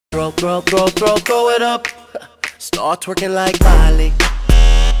Throw it up. Start twerking like Miley.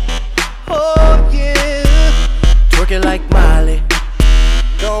 Oh yeah. Twerking like Miley.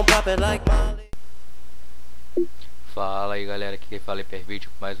 Don't pop it like Miley. Fala aí galera, aqui quem fala é PRIMEIRO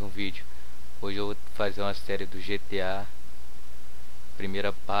com mais um vídeo. Hoje eu vou fazer uma série do GTA.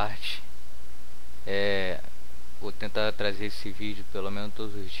 Primeira parte. Vou tentar trazer esse vídeo pelo menos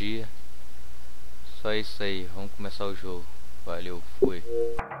todos os dias. Só isso aí, vamos começar o jogo. Valeu, fui.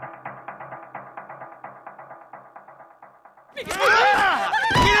 Get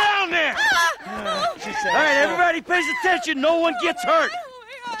down there! Alright, everybody pays attention, no one gets hurt.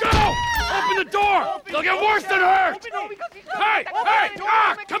 Go! Open the door! They'll get worse than hurt! Hey! Hey!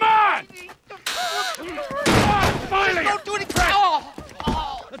 Ah! Come on! Oh, finally! Don't do anything!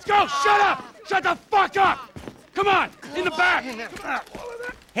 Let's go! Shut up! Shut the fuck up! Come on! In the back!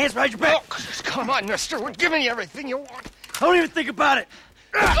 Hands behind your back! Oh, come on, mister. We're giving you everything you want. Don't even think about it!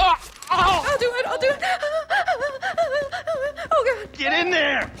 I'll do it, I'll do it. Oh, God. Get in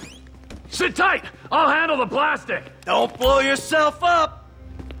there! Sit tight! I'll handle the plastic! Don't blow yourself up!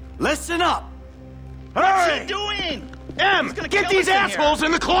 Listen up! What's Hurry! he doing? Em, get these assholes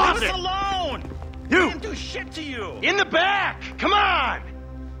in the closet! Leave us alone! You! He didn't do shit to you! In the back! Come on!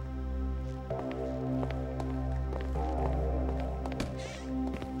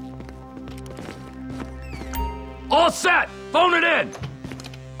 All set! Phone it in!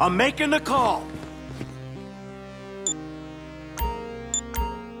 I'm making the call.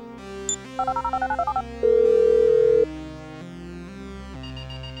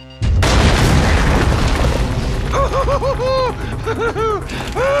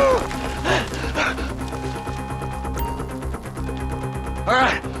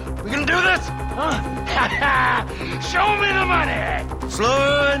 Alright, we gonna do this? Huh? Show me the money!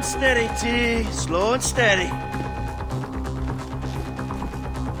 Slow and steady, T. Slow and steady.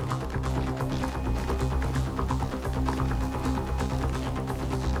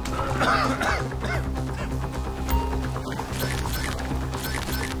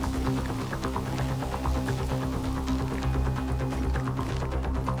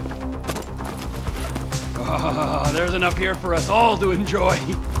 There's enough here for us all to enjoy.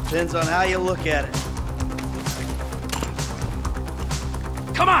 Depends on how you look at it.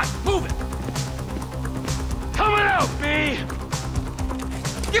 Come on, move it! Coming out, B!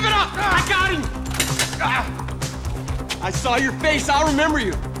 Give it up! I got him! I saw your face, I'll remember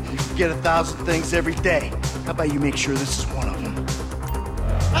you. You can get 1,000 things every day. How about you make sure this is one of them?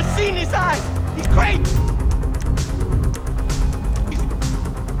 I've seen his eyes! He's great!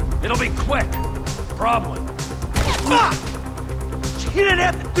 It'll be quick. Probably. Fuck! You didn't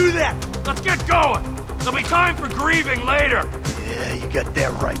have to do that! Let's get going! There'll be time for grieving later! Yeah, you got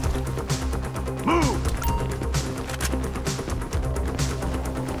that right. Move!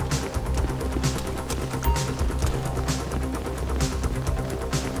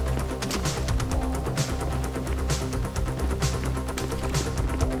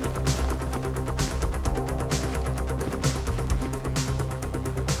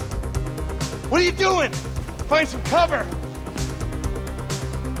 What are you doing? Find some cover!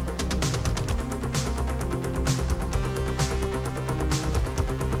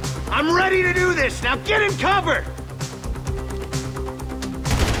 I'm ready to do this! Now get him covered!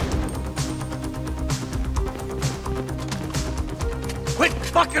 Quit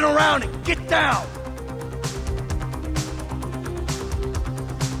fucking around and get down!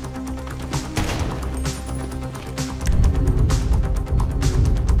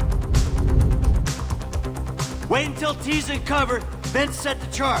 Wait until T's in cover, then set the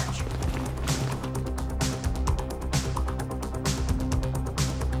charge.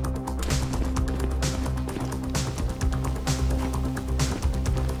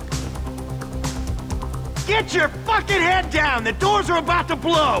 Get your fucking head down! The doors are about to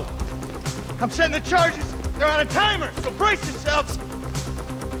blow! I'm setting the charges. They're on a timer, so brace yourselves.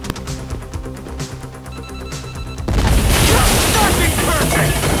 Fucking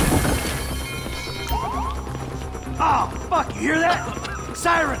perfect! Oh, fuck, you hear that?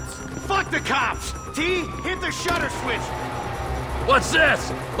 Sirens! Fuck the cops! T, hit the shutter switch! What's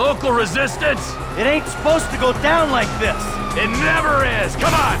this? Local resistance? It ain't supposed to go down like this! It never is!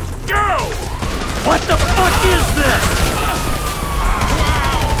 Come on, go! What the fuck is this?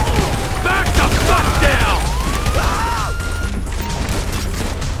 Back the fuck down!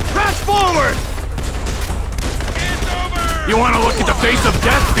 Press forward! It's over! You wanna look at the face of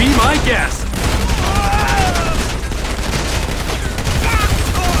death? Be my guest!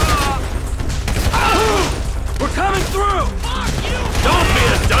 We're coming through! Don't be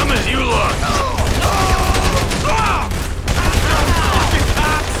as dumb as you look! Fucking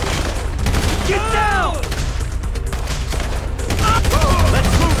cops! Get down!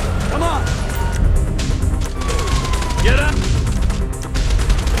 Let's move! Come on! Get up!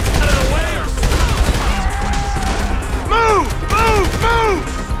 Out of the way or... Move! Move! Move!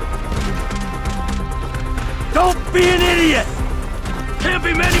 Don't be an idiot! Can't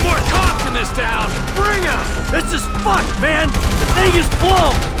be many more cops in this town! Bring 'em! This is fucked, man! The thing is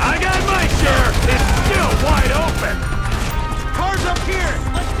blown! I got my share! It's still wide open! Car's up here!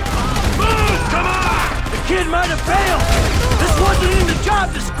 Let's go! Move! Come on! The kid might have failed! This wasn't in the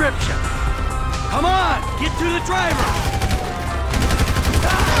job description! Come on! Get to the driver!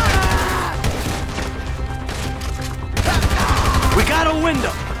 We got a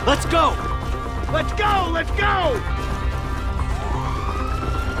window! Let's go! Let's go! Let's go!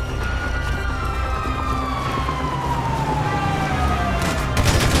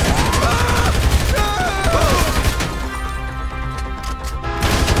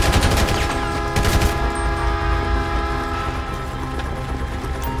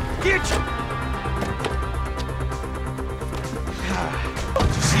 Get you!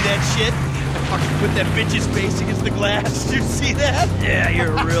 Did you see that shit? Fucking put that bitch's face against the glass. Did you see that? Yeah,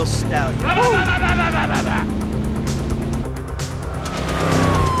 you're a real stout. Fuck!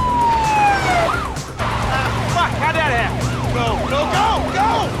 How'd that happen? Go, go, go,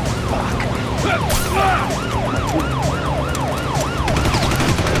 go!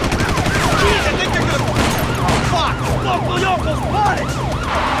 Jeez, I think they're gonna... Oh, fuck! Local yokel spotted!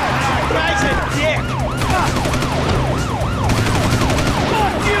 Guy's a dick!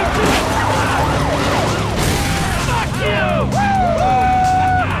 Fuck you! Fuck you!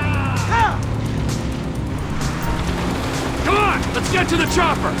 Come on! Let's get to the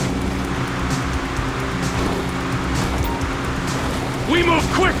chopper! We move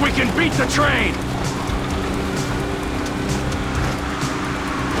quick, we can beat the train!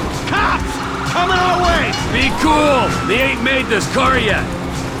 Cops! Coming our way! Be cool! They ain't made this car yet!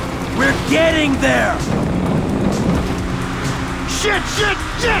 We're getting there! Shit, shit,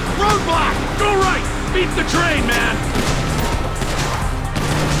 shit! Roadblock! Go right! Beat the train, man!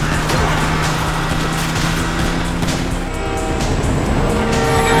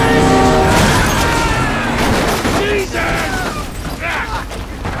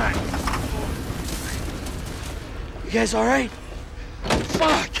 You guys all right?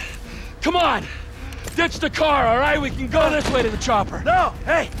 Fuck! Come on! Ditch the car, all right? We can go this way to the chopper. No!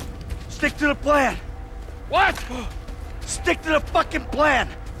 Hey! Stick to the plan! What? Stick to the fucking plan!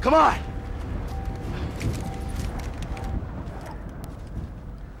 Come on!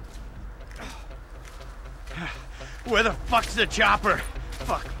 Where the fuck's the chopper?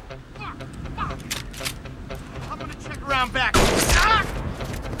 Fuck. Fuck. Fuck. I'm gonna check around back. Ah!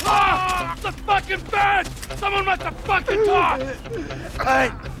 Ah! The fucking bed! Someone must have fucking talked!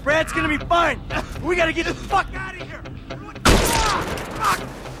 Alright, Brad's gonna be fine. We gotta get the fuck out of here. Fuck!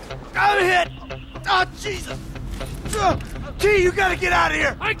 I'm hit! Oh, Jesus! T, you gotta get out of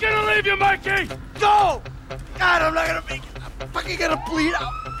here! I ain't gonna leave you, Mikey! Go! God, I'm not gonna make it. I'm fucking gonna bleed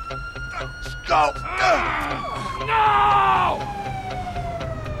out. Let's go! No!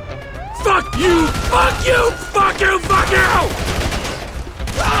 Fuck you! Fuck you! Fuck you! Fuck you!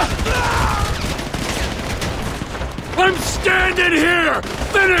 I'm standing here!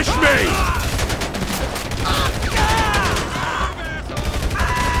 Finish me!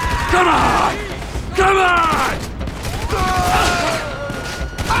 Come on! Come on!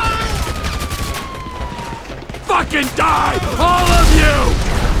 Fucking die! All of you!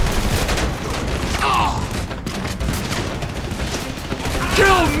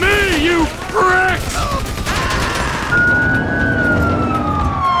 Kill me, you pricks!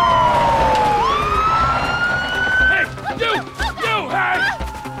 Hey, you! You, hey!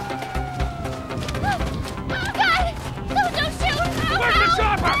 Oh, God! No, don't shoot! Oh, Where's the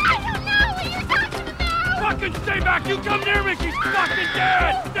chopper? I don't know what you're talking about! Fucking stay back! You come near me, she's fucking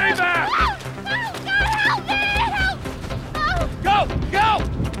dead! Stay back! Oh, God, help me! Help! Oh. Go! Go!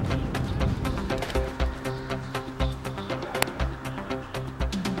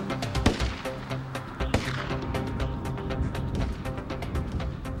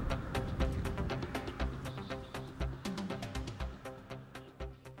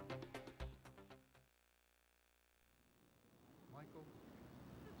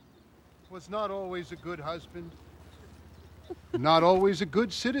 Was not always a good husband, not always a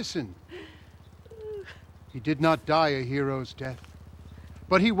good citizen. He did not die a hero's death,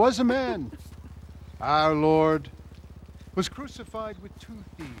 but he was a man. Our Lord was crucified with 2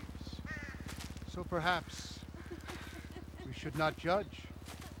 thieves, so perhaps we should not judge.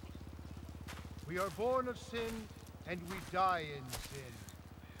 We are born of sin, and we die in sin.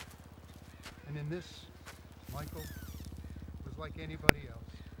 And in this, Michael was like anybody else.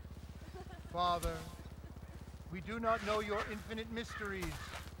 Father, we do not know your infinite mysteries,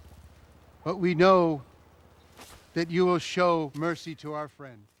 but we know that you will show mercy to our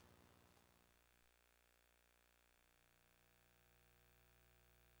friend.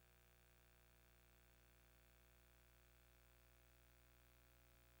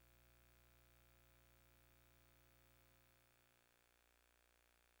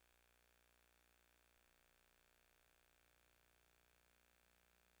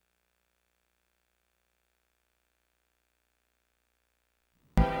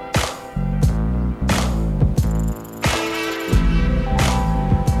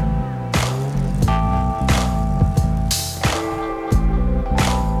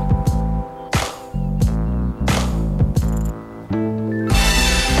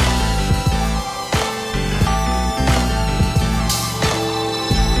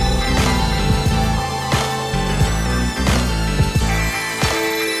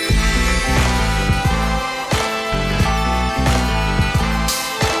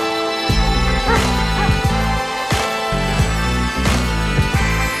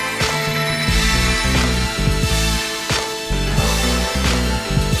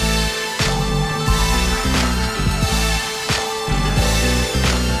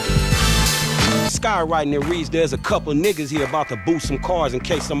 Skywriting, it reads there's a couple niggas here about to boost some cars in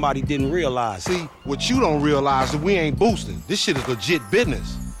case somebody didn't realize. See, what you don't realize is that we ain't boosting. This shit is legit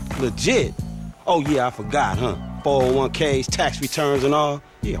business. Legit? Oh yeah, I forgot, huh? 401ks, tax returns and all?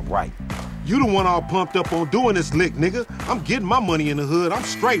 Yeah, right. You the one all pumped up on doing this lick, nigga. I'm getting my money in the hood. I'm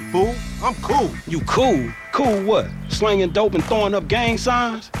straight, fool. I'm cool. You cool? Cool what? Slinging dope and throwing up gang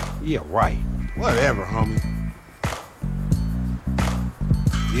signs? Yeah, right. Whatever, homie.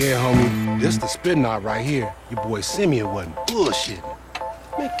 Yeah, homie, this the spin knot right here. Your boy Simeon wasn't bullshitting.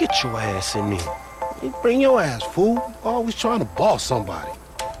 Man, get your ass in there. Hey, bring your ass, fool. Always trying to boss somebody.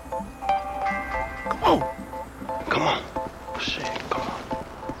 Come on. Come on. Shit, come on.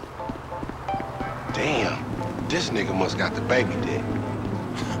 Damn, this nigga must got the baby dick.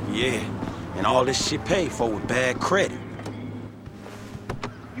 Yeah, and all this shit paid for with bad credit.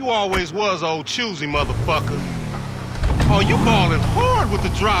 You always was old choosy, motherfucker. Oh, you ballin' hard with the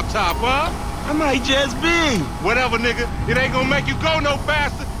drop top, huh? I might just be. Whatever, nigga. It ain't gonna make you go no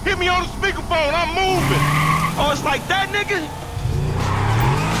faster. Hit me on the speakerphone. I'm moving. Oh, it's like that, nigga?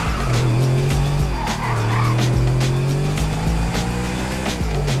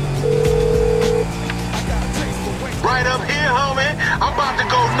 Right up here, homie. I'm about to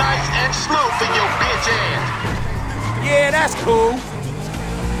go nice and slow for your bitch ass. Yeah, that's cool.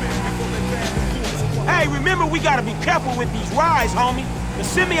 Hey, remember we gotta be careful with these rides, homie. The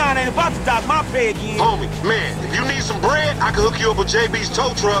Simeon ain't about to dock my pay again. Homie, man, if you need some bread, I can hook you up with JB's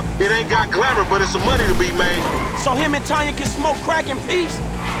tow truck. It ain't got glamour, but it's some money to be made. So him and Tanya can smoke crack in peace?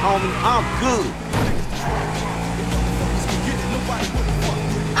 Homie, I'm good.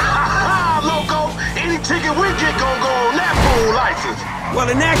 Ha ha, loco! Any ticket we get gonna go on that fool license. Well,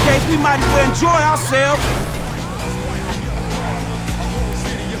 in that case, we might as well enjoy ourselves.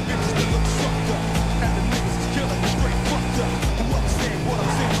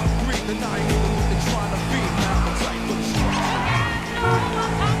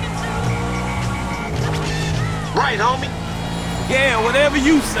 Right, homie? Yeah, whatever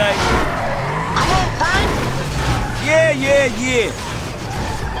you say. Come on, Frank! Yeah.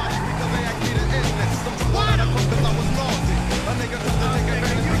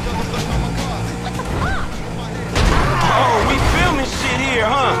 Oh, we filming shit here,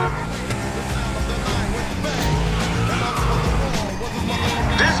 huh?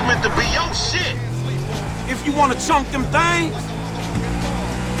 This meant to be your shit. If you wanna chunk them things.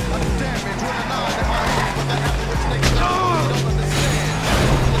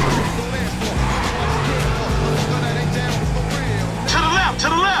 To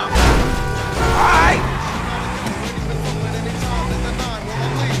the left. All right.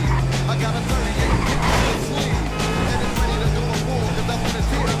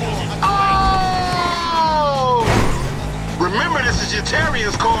 Oh! Remember, this is your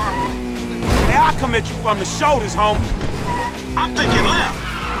Terrier's car. Hey, I'll come at you from the shoulders, homie. I'm thinking left.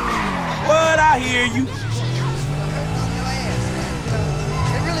 What? I hear you.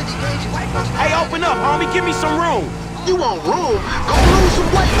 Hey, open up, homie. Give me some room. You want room? Go lose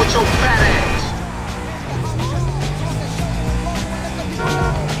some weight with your fat ass.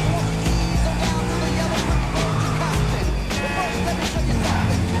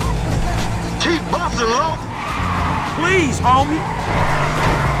 Keep busting, low. Please, homie.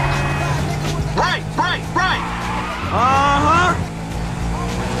 Right. Uh-huh.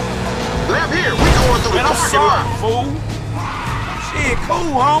 Left here. man, I'm sorry, fool. Shit,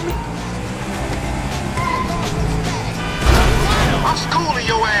 cool, homie. I'm schooling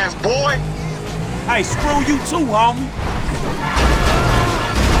your ass, boy. Hey, screw you too, homie.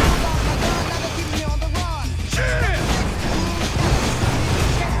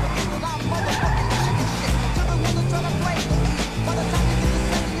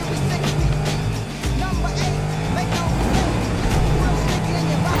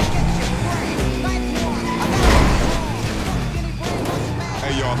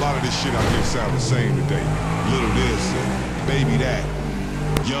 Hey, y'all, a lot of this shit out here sound the same today. Little this, baby that,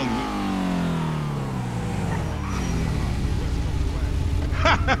 young...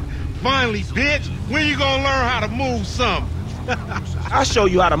 Finally, bitch! When you gonna learn how to move something? I'll show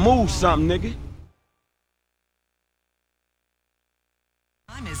you how to move something, nigga.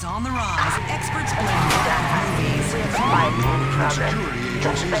 Time is on the rise. Experts blame movies. Security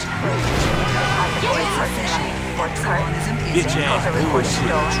agencies... Bitch ass bullshit.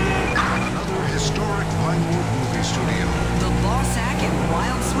 Another historic Vinewood movie studio. The ball sack and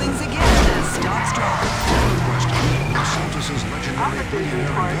wild swings again as stocks drop. Santos' legendary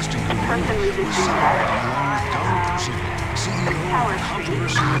billionaire investing guru was celebrating along with Don Percival, CEO of the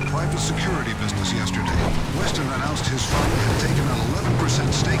controversial private security business yesterday. Weston announced his fund had taken an 11%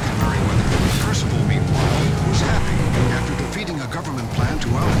 stake in Merryweather. Percival, meanwhile, was happy after defeating a government plan to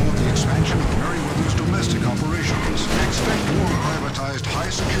outlaw the expansion of Merryweather's domestic operations. Expect more privatized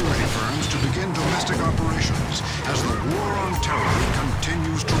high-security firms to begin domestic operations as the war on terror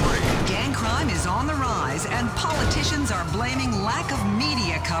continues to rage. Gang crime is on the rise, and politicians are blaming lack of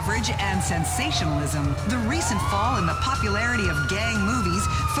media coverage and sensationalism. The recent fall in the popularity of gang movies,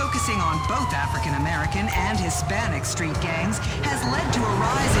 focusing on both African-American and Hispanic street gangs, has led to a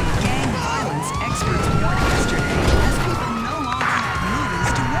rise in gang violence. Experts warned yesterday as people no longer have movies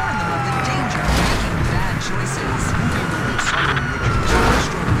to warn them of the danger of making bad choices.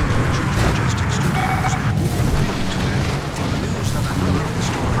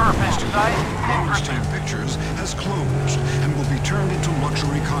 Lawrence Pictures has closed and will be turned into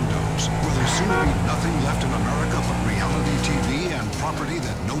luxury condos. Will there soon be nothing left in America but reality TV and property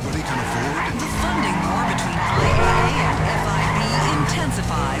that nobody can afford? The funding war between IAA and FIB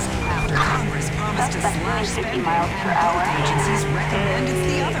intensifies after Congress promised to slash spending and both agencies recommend it's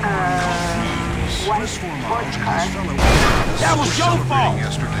the other one. Swiss Formage and his fellow That was your fault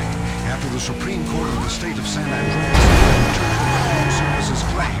yesterday after the Supreme Court of the state of San Andreas Internal Revenue Services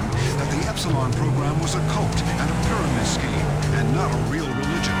claimed that the Epsilon program was a cult and a pyramid scheme and not a real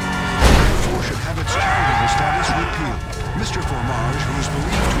religion. Therefore should have its charitable status repealed. Mr. Formage, who is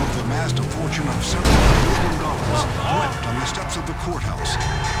believed to have amassed a fortune of several $1 billion, wept on the steps of the courthouse.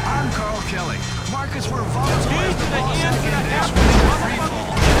 I'm Carl Kelly. Markets were volatile as the Boston Index went into free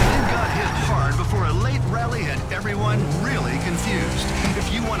fall and got hit hard before a late rally had everyone really confused.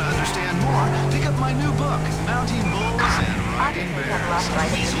 If you want to understand more, pick up my new book, Mounting Bulls and Riding Bears.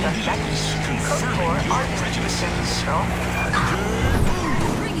 Confirming your prejudices.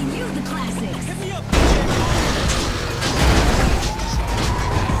 Bringing you the classics. Hit me up.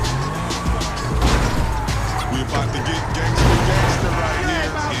 We about to get gangster right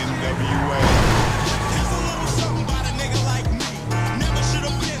here, NWA. Here's a little something about a nigga like me. Never should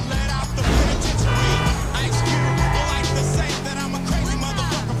have been let out the penitentiary. Ice Cube, I like to say that I'm a crazy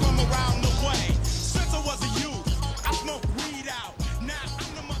motherfucker from around the way. Since I was a youth, I smoked weed out. Now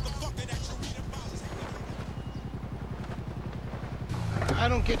I'm the motherfucker that you read about. I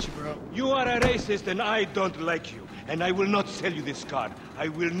don't get you, bro. You are a racist and I don't like you. And I will not sell you this car. I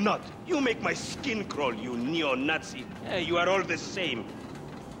will not. You make my skin crawl, you neo-Nazi. You are all the same.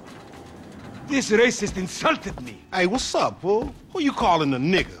 This racist insulted me. Hey, what's up, fool? Who you calling a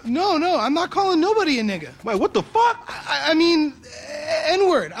nigga? No, I'm not calling nobody a nigga. Wait, what the fuck? I mean,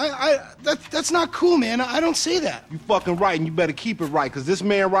 N-word. That's not cool, man. I don't say that. You fucking right, and you better keep it right, because this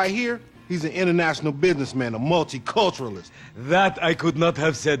man right here, he's an international businessman, a multiculturalist. That I could not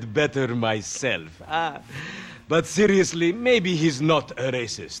have said better myself. But seriously, maybe he's not a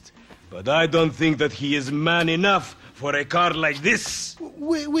racist. But I don't think that he is man enough for a car like this.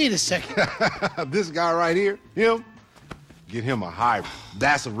 Wait a second. This guy right here, him, get him a hybrid.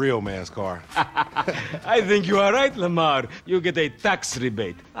 That's a real man's car. I think you are right, Lamar. You get a tax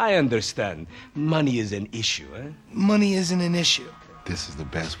rebate. I understand. Money is an issue, eh? Money isn't an issue. This is the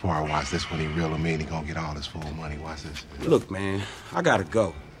best part. Watch this when he real him in. He gonna get all his full money. Watch this. Look, man, I gotta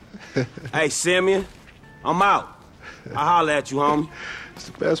go. Hey, Simeon, I'm out. I'll holler at you, homie. It's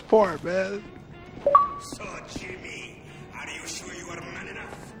the best part, man. So, Jimmy, are you sure you are man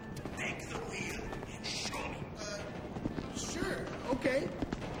enough? Take the wheel and show me. Sure, okay.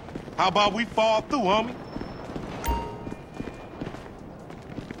 How about we fall through, homie?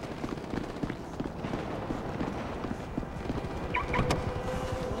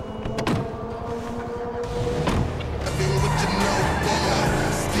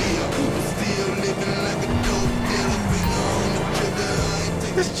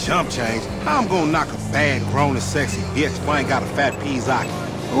 This chump change. How I'm gonna knock a bad, grown and sexy bitch if I ain't got a fat Pizzaki?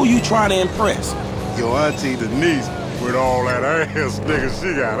 Who you trying to impress? Your auntie Denise. With all that ass, nigga,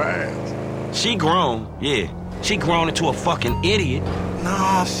 she got ass. She grown, yeah. She grown into a fucking idiot.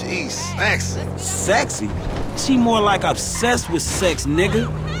 Nah, she's sexy. Sexy? She more like obsessed with sex, nigga.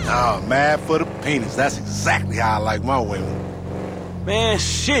 Nah, mad for the penis. That's exactly how I like my women. Man,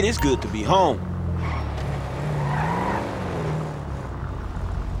 shit, it's good to be home.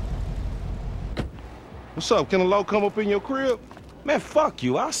 What's up? Can a low come up in your crib? Man, fuck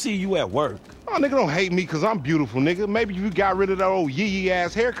you. I'll see you at work. Oh, nigga, don't hate me because I'm beautiful, nigga. Maybe if you got rid of that old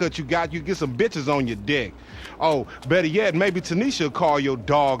yee-yee-ass haircut you got, you'd get some bitches on your dick. Oh, better yet, maybe Tanisha will call your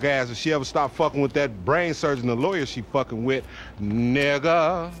dog ass if she ever stop fucking with that brain surgeon, the lawyer she fucking with.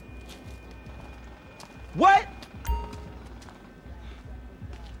 Nigga. What?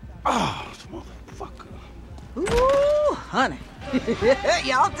 Oh, motherfucker. Ooh, honey.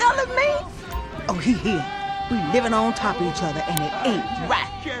 Y'all telling me? Oh, he here. We living on top of each other, and it ain't right.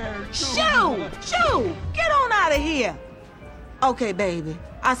 Shoo! Shoo! Get on out of here. Okay, baby.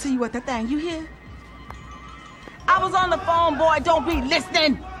 I'll see you at the thing. You hear? I was on the phone, boy. Don't be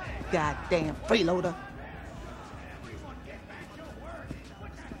listening. Goddamn freeloader.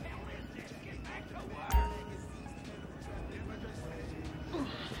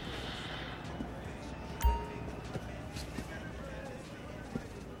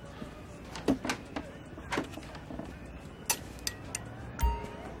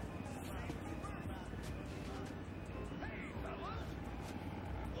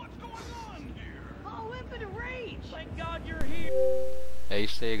 É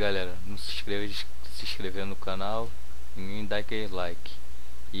isso aí, galera. Não se inscrever no canal e dar aquele like.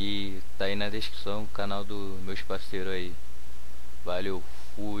 E tá aí na descrição o canal dos meus parceiros aí. Valeu,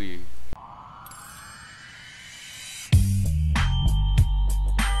 fui.